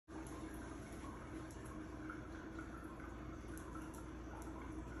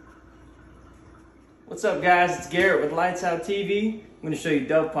What's up, guys? It's Garrett with Lights Out TV. I'm going to show you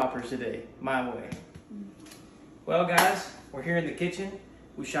Dove poppers today, my way. Well, guys, we're here in the kitchen.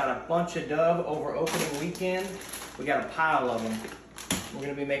 We shot a bunch of Dove over opening weekend. We got a pile of them. We're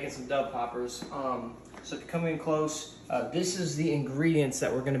going to be making some Dove poppers. So if you come in close, this is the ingredients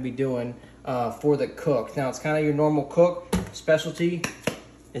that we're going to be doing for the cook. Now, it's kind of your normal cook. Specialty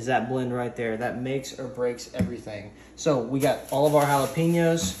is that blend right there. That makes or breaks everything. So we got all of our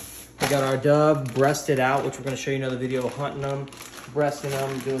jalapenos. We got our Dove breasted out, which we're going to show you another video of hunting them, breasting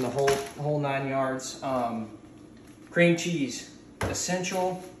them, doing the whole 9 yards. Cream cheese,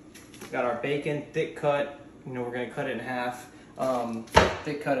 essential. We got our bacon, thick cut. You know, we're going to cut it in half.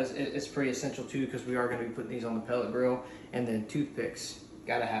 Thick cut is pretty essential too, because we are going to be putting these on the pellet grill. And then toothpicks,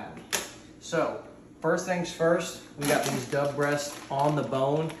 gotta have them. So first things first, we got these Dove breasts on the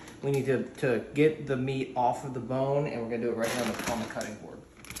bone. We need to get the meat off of the bone, and we're going to do it right here on the cutting board.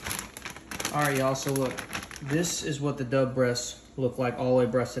 All right, y'all, so look, this is what the Dove breasts look like all the way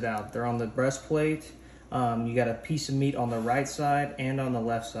breasted out. They're on the breastplate. You got a piece of meat on the right side and on the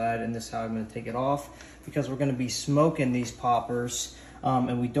left side, and this is how I'm gonna take it off, because we're gonna be smoking these poppers,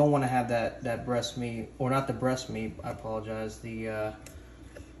 and we don't wanna have that breast meat, or not the breast meat, I apologize, the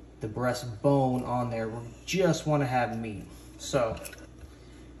breast bone on there. We just wanna have meat. So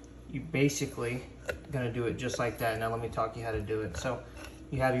you basically gonna do it just like that. Now let me talk you how to do it. So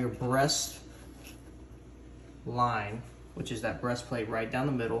you have your breast line, which is that breastplate right down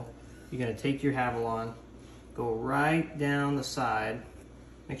the middle. You're gonna take your Havalon, go right down the side.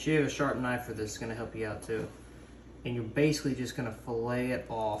 Make sure you have a sharp knife for this, it's gonna help you out too. And you're basically just gonna fillet it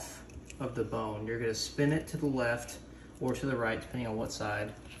off of the bone. You're gonna spin it to the left or to the right, depending on what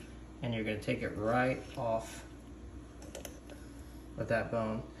side. And you're gonna take it right off of that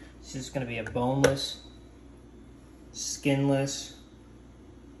bone. It's just gonna be a boneless, skinless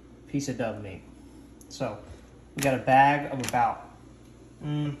piece of Dove meat. So we got a bag of about,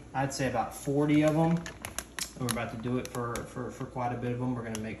 I'd say about 40 of them. And we're about to do it for quite a bit of them. We're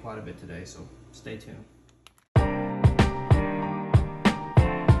gonna make quite a bit today, so stay tuned.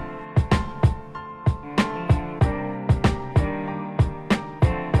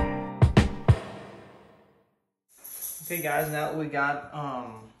 Okay guys, now that we got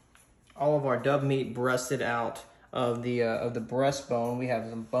all of our Dove meat breasted out of the breastbone, we have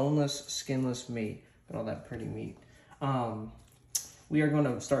some boneless, skinless meat and all that pretty meat. We are going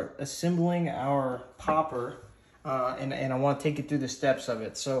to start assembling our popper, and I want to take you through the steps of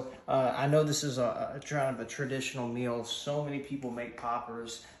it. So I know this is a kind of a traditional meal. So many people make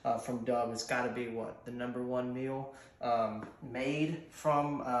poppers from Dove. It's got to be what, the #1 meal made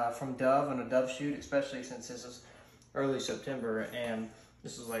from Dove on a Dove shoot, especially since this is early September and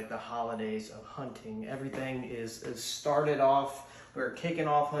this is like the holidays of hunting. Everything is started off. We're kicking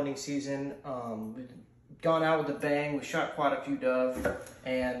off hunting season. We've gone out with a bang. We shot quite a few Dove,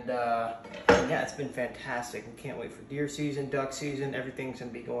 and yeah, it's been fantastic. We can't wait for deer season, duck season. Everything's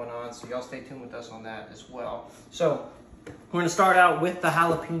gonna be going on, so y'all stay tuned with us on that as well. So we're gonna start out with the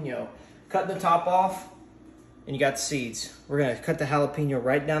jalapeno. Cut the top off, and you got the seeds. We're gonna cut the jalapeno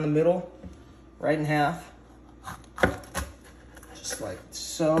right down the middle, right in half. Just like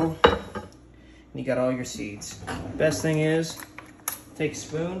so, and you got all your seeds. Best thing is, take a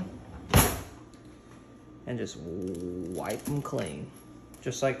spoon and just wipe them clean.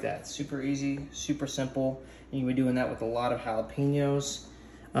 Just like that, super easy, super simple. And you'll be doing that with a lot of jalapenos,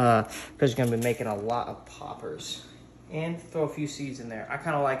 because you're gonna be making a lot of poppers. And throw a few seeds in there. I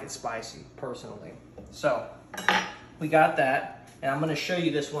kinda like it spicy, personally. So, we got that, and I'm gonna show you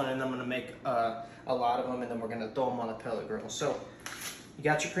this one, and I'm gonna make a lot of them, and then we're gonna throw them on the pellet grill. So, you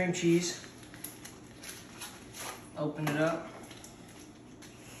got your cream cheese. Open it up.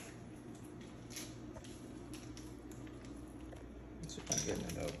 Let's see if I'm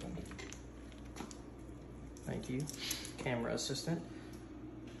getting it open. Thank you, camera assistant.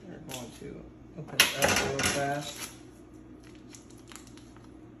 We're going to open it up real fast.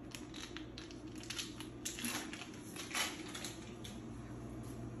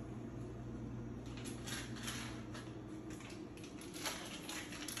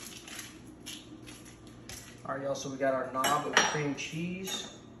 All right, y'all, so we got our knob of cream cheese.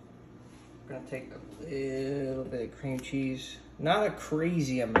 We're gonna take a little bit of cream cheese. Not a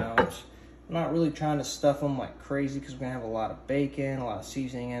crazy amount. I'm not really trying to stuff them like crazy, because we're gonna have a lot of bacon, a lot of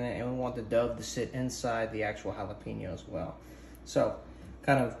seasoning in it, and we want the Dove to sit inside the actual jalapeno as well. So,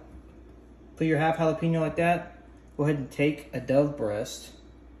 kind of put your half jalapeno like that. Go ahead and take a Dove breast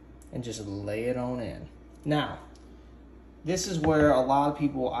and just lay it on in. Now, this is where a lot of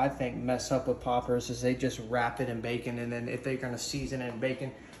people, I think, mess up with poppers, is they just wrap it in bacon, and then if they're gonna season it in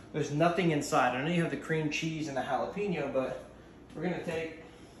bacon, there's nothing inside. I know you have the cream cheese and the jalapeno, but we're gonna take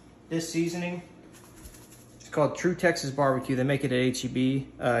this seasoning. It's called True Texas Barbecue. They make it at H-E-B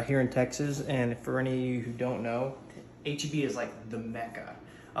here in Texas. And for any of you who don't know, H-E-B is like the mecca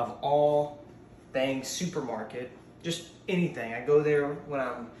of all things supermarket, just anything. I go there when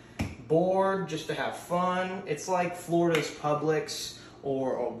I'm bored, just to have fun. It's like Florida's Publix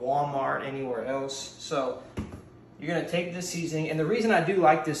or a Walmart anywhere else. So you're gonna take this seasoning, and the reason I do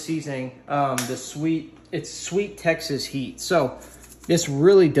like this seasoning, it's sweet Texas heat. So this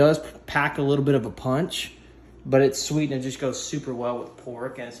really does pack a little bit of a punch, but it's sweet and it just goes super well with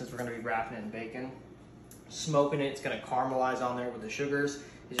pork. And since we're gonna be wrapping it in bacon, smoking it, it's gonna caramelize on there with the sugars.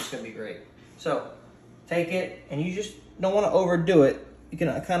 It's just gonna be great. So take it, and you just don't wanna overdo it. You can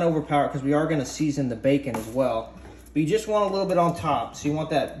kind of overpower it because we are gonna season the bacon as well. But you just want a little bit on top. So you want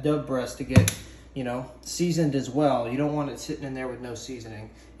that dove breast to get, you know, seasoned as well. You don't want it sitting in there with no seasoning.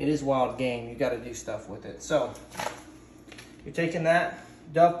 It is wild game. You gotta do stuff with it. So you're taking that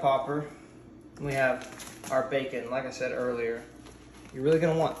dove popper, and we have our bacon. Like I said earlier, you're really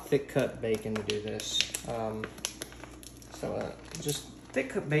gonna want thick cut bacon to do this. Just thick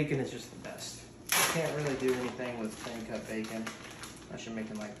cut bacon is just the best. You can't really do anything with thin cut bacon unless you're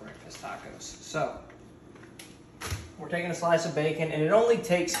making like breakfast tacos. So we're taking a slice of bacon, and it only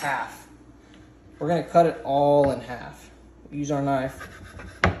takes half. We're gonna cut it all in half. Use our knife,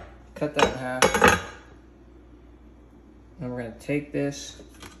 cut that in half. And we're gonna take this,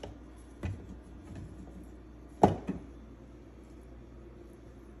 and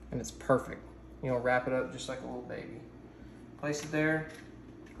it's perfect. You know, wrap it up just like a little baby. Place it there,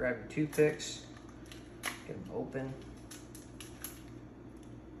 grab your toothpicks, get them open.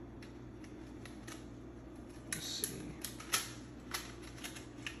 Let's see.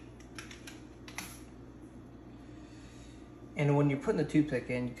 And when you're putting the toothpick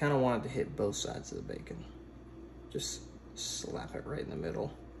in, you kind of want it to hit both sides of the bacon. Just slap it right in the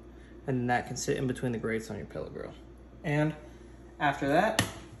middle. And then that can sit in between the grates on your pellet grill. And after that,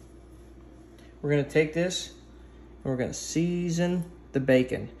 we're gonna take this and we're gonna season the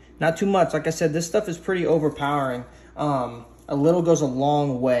bacon. Not too much. Like I said, this stuff is pretty overpowering. A little goes a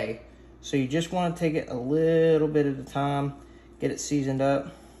long way. So you just wanna take it a little bit at a time, get it seasoned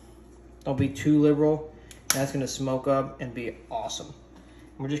up. Don't be too liberal. That's gonna smoke up and be awesome.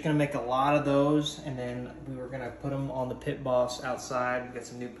 We're just gonna make a lot of those, and then we were gonna put them on the Pit Boss outside. We got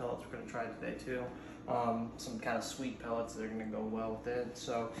some new pellets we're gonna try today too. Some kind of sweet pellets that are gonna go well with it.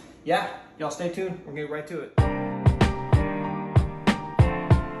 So yeah, y'all stay tuned. We're gonna get right to it.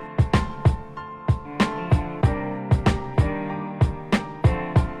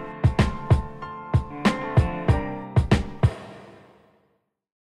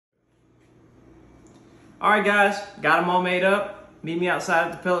 All right, guys, got them all made up. Meet me outside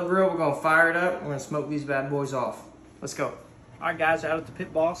at the pellet grill. We're gonna fire it up. We're gonna smoke these bad boys off. Let's go. All right, guys, out at the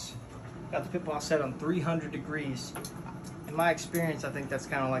Pit Boss. Got the Pit Boss set on 300 degrees. In my experience, I think that's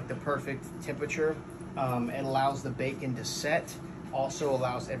kind of like the perfect temperature. It allows the bacon to set. Also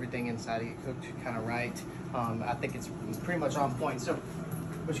allows everything inside to get cooked kind of right. I think it's pretty much on point. So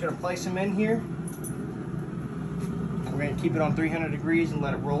we're just gonna place them in here. We're gonna keep it on 300 degrees and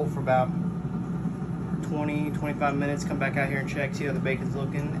let it roll for about 20, 25 minutes. Come back out here and check, see how the bacon's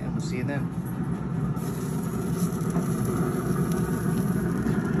looking, and we'll see you then.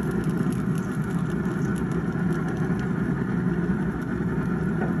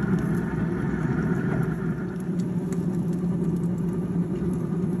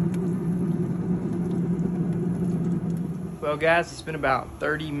 Well, guys, it's been about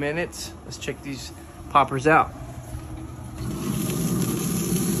 30 minutes. Let's check these poppers out.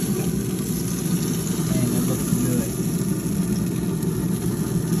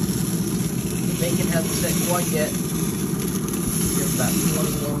 Bacon hasn't set quite yet. Give about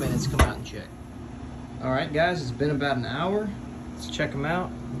 20 more minutes, come out and check. All right, guys, it's been about an hour. Let's check them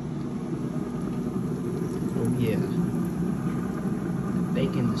out. Oh yeah.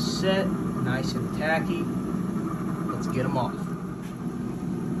 Bacon is set, nice and tacky. Let's get them off.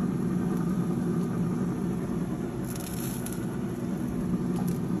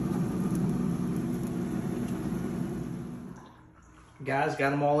 Guys, got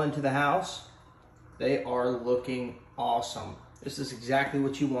them all into the house. They are looking awesome. This is exactly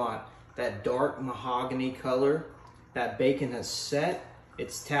what you want. That dark mahogany color. That bacon has set.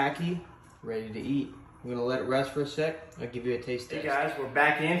 It's tacky, ready to eat. I'm gonna let it rest for a sec. I'll give you a taste test. Hey guys, we're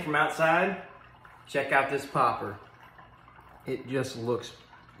back in from outside. Check out this popper. It just looks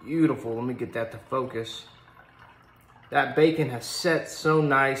beautiful. Let me get that to focus. That bacon has set so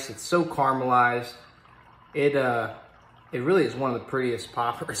nice. It's so caramelized. It really is one of the prettiest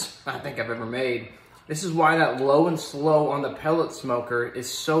poppers I think I've ever made. This is why that low and slow on the pellet smoker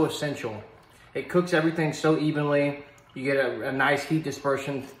is so essential. It cooks everything so evenly. You get a nice heat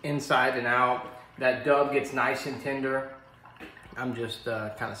dispersion inside and out. That dub gets nice and tender. I'm just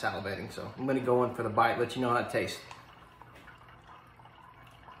kind of salivating, so I'm gonna go in for the bite, let you know how it tastes.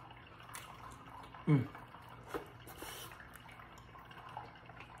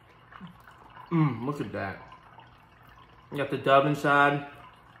 Look at that. You got the dub inside,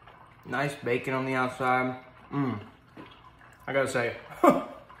 nice bacon on the outside. I gotta say,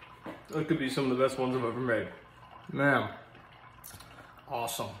 that could be some of the best ones I've ever made. Man,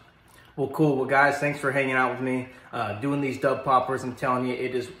 awesome. Well, cool. Well, guys, thanks for hanging out with me, doing these dub poppers. I'm telling you,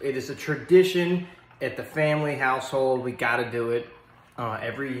 it is a tradition at the family household. We got to do it.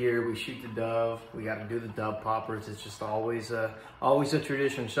 Every year we shoot the dove. We got to do the dub poppers. It's just always a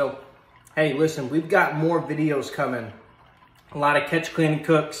tradition. So, hey, listen, we've got more videos coming. A lot of catch, clean, and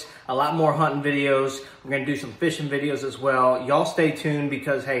cooks, a lot more hunting videos. We're gonna do some fishing videos as well. Y'all stay tuned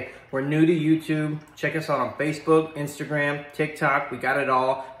because, hey, we're new to YouTube. Check us out on Facebook, Instagram, TikTok. We got it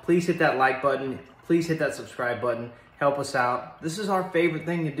all. Please hit that like button. Please hit that subscribe button. Help us out. This is our favorite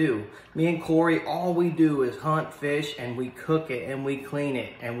thing to do. Me and Corey, all we do is hunt, fish, and we cook it, and we clean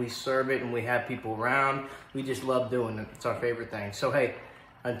it, and we serve it, and we have people around. We just love doing it. It's our favorite thing. So, hey,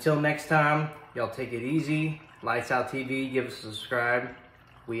 until next time, y'all take it easy. Lights Out TV, give us a subscribe.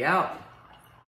 We out.